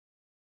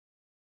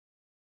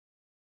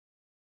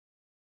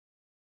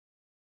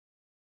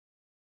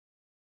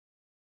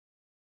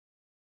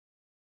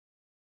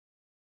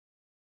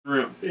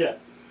room. Yeah.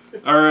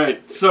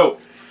 Alright, so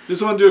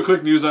just want to do a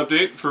quick news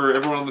update for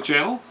everyone on the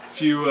channel. A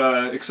few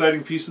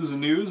exciting pieces of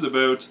news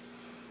about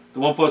the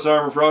OnePlus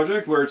Armor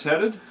project, where it's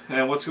headed,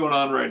 and what's going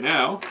on right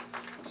now.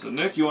 So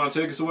Nick, you want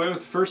to take us away with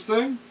the first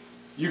thing?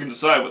 You can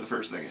decide what the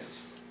first thing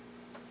is.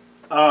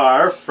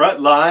 Our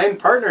Frontline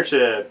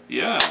partnership.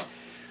 Yeah.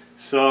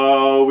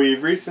 So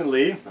we've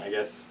recently, I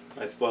guess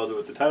I spoiled it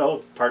with the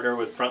title, partnered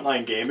with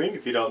Frontline Gaming.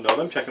 If you don't know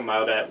them, check them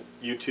out at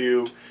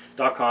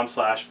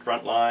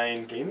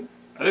youtube.com/Frontline Gaming.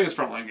 I think it's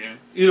Frontline Gaming.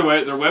 Either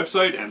way, their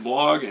website and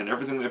blog and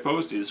everything they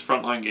post is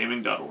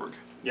frontlinegaming.org.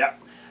 Yeah.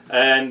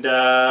 And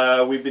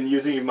we've been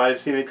using, you might have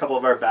seen a couple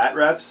of our bat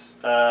reps,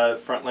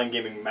 Frontline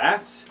Gaming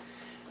mats.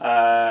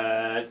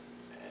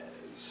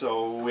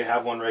 So we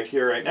have one right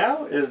here right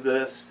now, is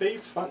the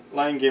Space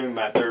Frontline Gaming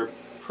mat. They're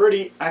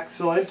pretty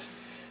excellent.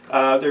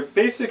 They're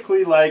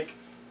basically like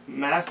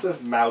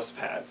massive mouse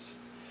pads.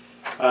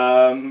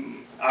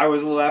 I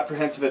was a little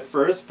apprehensive at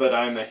first, but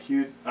I'm a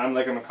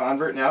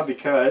convert now,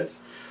 because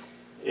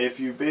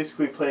if you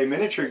basically play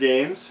miniature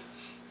games,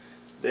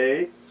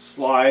 they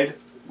slide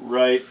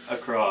right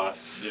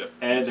across. Yep.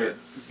 And they're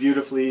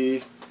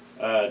beautifully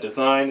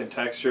designed and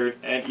textured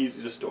and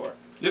easy to store.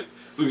 Yep.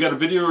 We've got a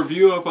video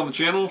review up on the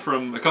channel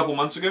from a couple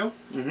months ago,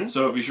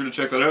 so be sure to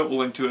check that out. We'll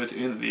link to it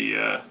in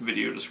the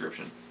video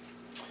description.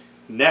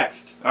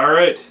 Next.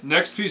 Alright,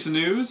 next piece of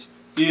news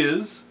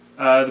is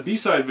the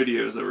B-side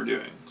videos that we're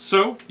doing.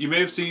 So, you may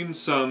have seen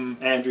some...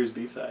 Andrew's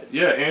B-sides.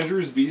 Yeah,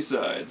 Andrew's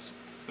B-sides,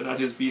 but not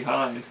his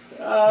behind.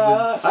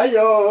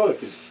 Hi-yo!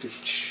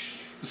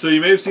 So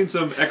you may have seen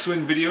some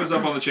X-Wing videos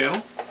up on the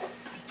channel.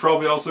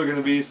 Probably also going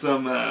to be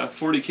some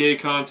 40K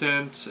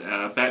content,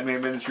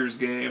 Batman Miniatures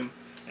game,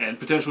 and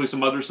potentially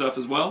some other stuff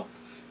as well.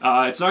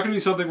 It's not going to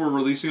be something we're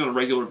releasing on a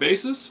regular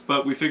basis,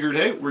 but we figured,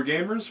 hey, we're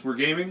gamers, we're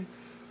gaming.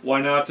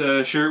 Why not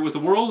share it with the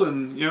world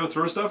and, you know,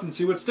 throw stuff and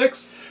see what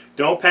sticks?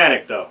 Don't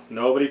panic, though.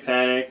 Nobody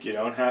panic. You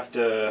don't have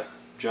to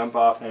jump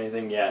off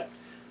anything yet.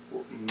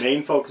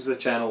 Main focus of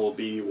the channel will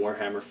be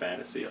Warhammer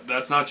Fantasy.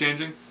 That's not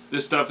changing.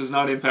 This stuff is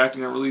not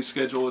impacting our release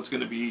schedule. It's going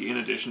to be in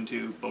addition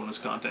to bonus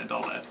content,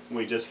 all that.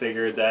 We just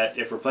figured that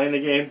if we're playing the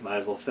game, might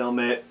as well film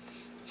it.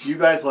 You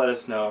guys let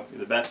us know.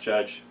 You're the best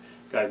judge,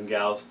 guys and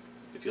gals.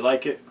 If you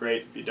like it,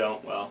 great. If you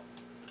don't, well,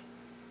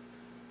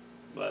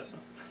 let us know.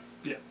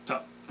 Yeah,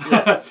 tough.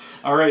 Yeah.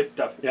 All right.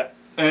 Tough, yeah.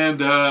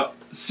 And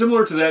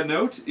similar to that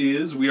note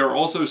is we are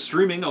also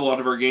streaming a lot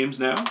of our games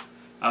now.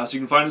 So you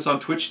can find us on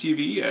Twitch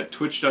TV at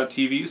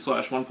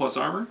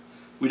twitch.tv/OnePlusArmor.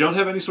 We don't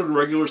have any sort of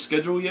regular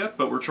schedule yet,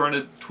 but we're trying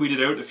to tweet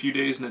it out a few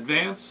days in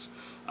advance.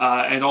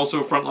 And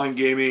also Frontline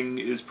Gaming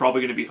is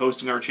probably going to be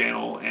hosting our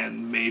channel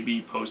and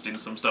maybe posting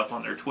some stuff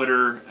on their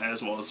Twitter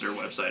as well as their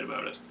website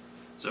about it.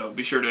 So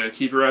be sure to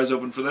keep your eyes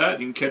open for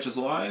that. You can catch us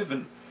live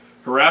and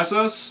harass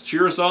us,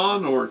 cheer us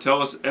on, or tell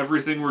us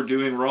everything we're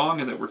doing wrong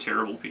and that we're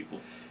terrible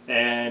people.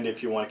 And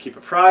if you want to keep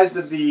apprised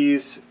of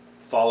these,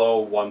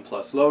 follow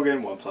OnePlus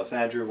Logan, OnePlus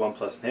Andrew,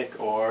 OnePlus Nick,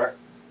 or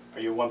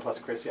are you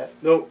OnePlus Chris yet?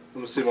 Nope,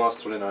 I'm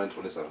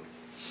CMOS2927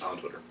 on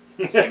Twitter.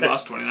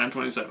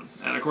 CMOS2927.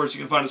 And of course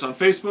you can find us on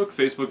Facebook,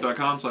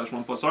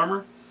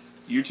 facebook.com/OnePlusArmor,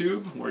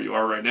 YouTube, where you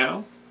are right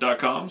now,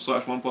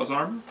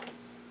 .com/OnePlusArmor,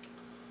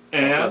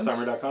 and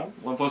OnePlusArmor.com.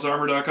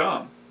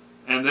 OnePlusArmor.com.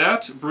 And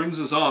that brings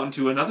us on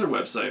to another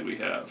website we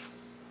have.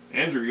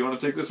 Andrew, you want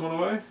to take this one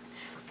away?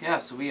 Yeah,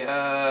 so we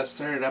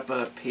started up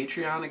a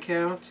Patreon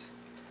account.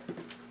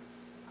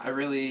 I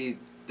really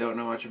don't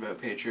know much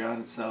about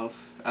Patreon itself.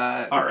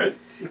 All right.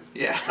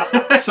 Yeah.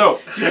 So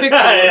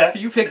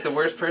you picked the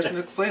worst person to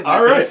explain that.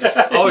 All right,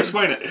 I'll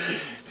explain it.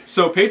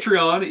 So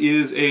Patreon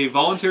is a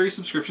voluntary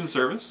subscription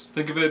service.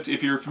 Think of it,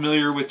 if you're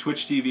familiar with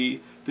Twitch TV,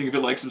 think of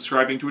it like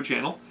subscribing to a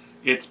channel.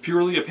 It's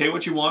purely a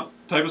pay-what-you-want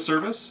type of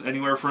service,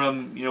 anywhere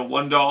from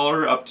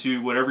 $1 up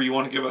to whatever you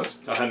want to give us.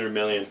 100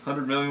 million.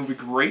 100 million would be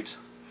great.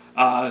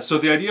 So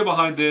the idea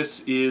behind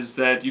this is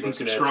that you can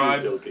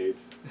subscribe. Bill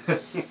Gates.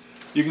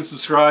 You can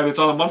subscribe. It's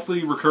on a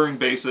monthly recurring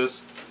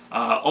basis.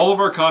 All of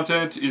our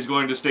content is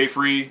going to stay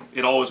free.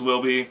 It always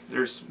will be.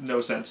 There's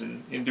no sense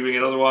in doing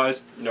it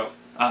otherwise. No.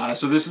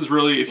 So this is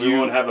really We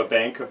won't have a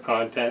bank of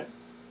content.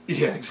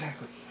 Yeah,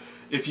 exactly.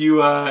 If you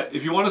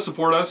want to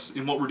support us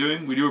in what we're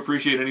doing, we do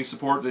appreciate any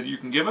support that you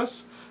can give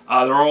us.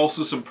 There are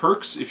also some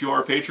perks if you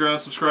are a Patreon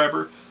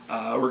subscriber.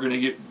 We're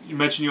going to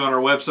mention you on our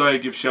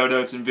website, give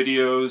shout-outs in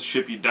videos,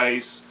 ship you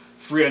dice,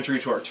 free entry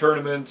to our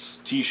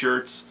tournaments,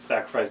 t-shirts.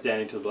 Sacrifice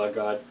Danny to the Blood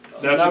God.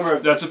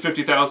 That's a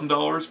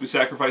 $50,000. We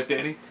sacrifice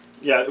Danny.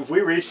 Yeah, if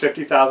we reach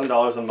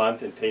 $50,000 a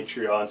month in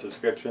Patreon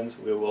subscriptions,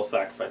 we will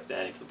sacrifice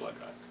Danny to the Blood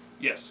God.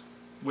 Yes,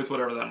 with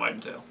whatever that might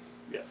entail.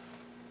 Yeah.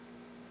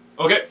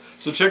 Okay,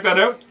 so check that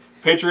out.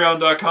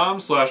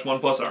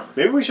 Patreon.com/OnePlusArmor.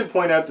 Maybe we should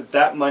point out that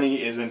that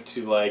money isn't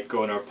to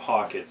go in our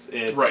pockets.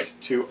 It's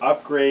to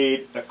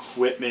upgrade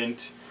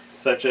equipment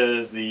such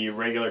as the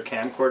regular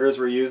camcorders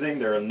we're using.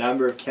 There are a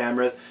number of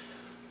cameras.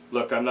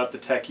 Look, I'm not the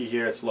techie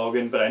here, it's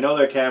Logan, but I know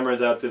there are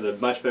cameras out there that are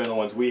much better than the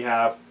ones we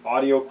have.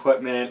 Audio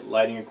equipment,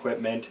 lighting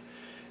equipment.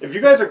 If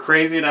you guys are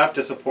crazy enough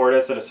to support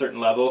us at a certain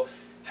level,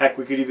 heck,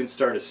 we could even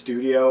start a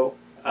studio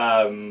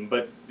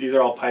But these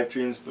are all pipe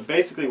dreams. But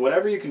basically,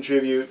 whatever you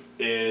contribute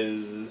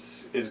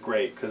is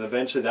great, because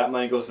eventually that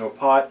money goes into a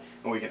pot,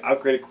 and we can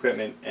upgrade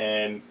equipment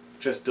and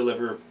just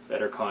deliver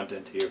better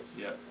content to you.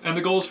 Yeah, and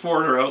the goals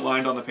for it are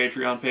outlined on the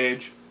Patreon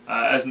page.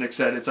 As Nick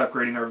said, it's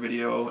upgrading our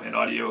video and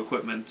audio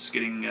equipment,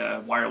 getting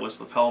wireless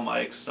lapel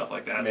mics, stuff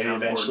like that. Maybe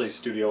eventually soundboards.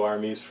 Studio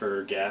armies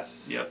for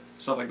guests. Yep,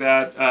 stuff like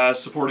that.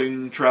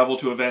 Supporting travel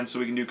to events so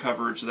we can do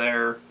coverage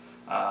there.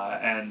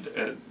 And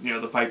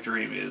the pipe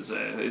dream is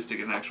to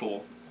get an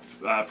actual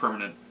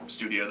permanent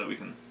studio that we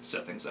can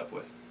set things up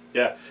with.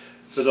 Yeah,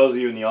 for those of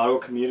you in the auto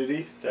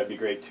community, that'd be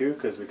great too,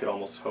 because we could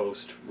almost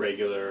host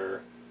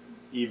regular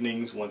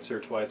evenings once or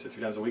twice or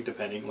 3 times a week,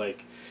 depending.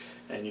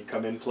 And you'd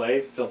come in,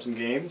 play, film some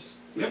games.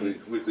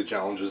 Weekly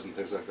challenges and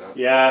things like that.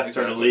 Yeah,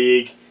 start a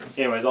league.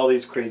 Anyways, all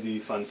these crazy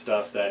fun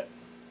stuff that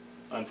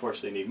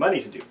unfortunately need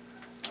money to do.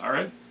 All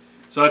right,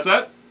 so that's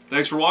that.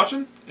 Thanks for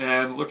watching,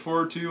 and look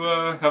forward to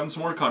having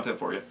some more content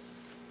for you.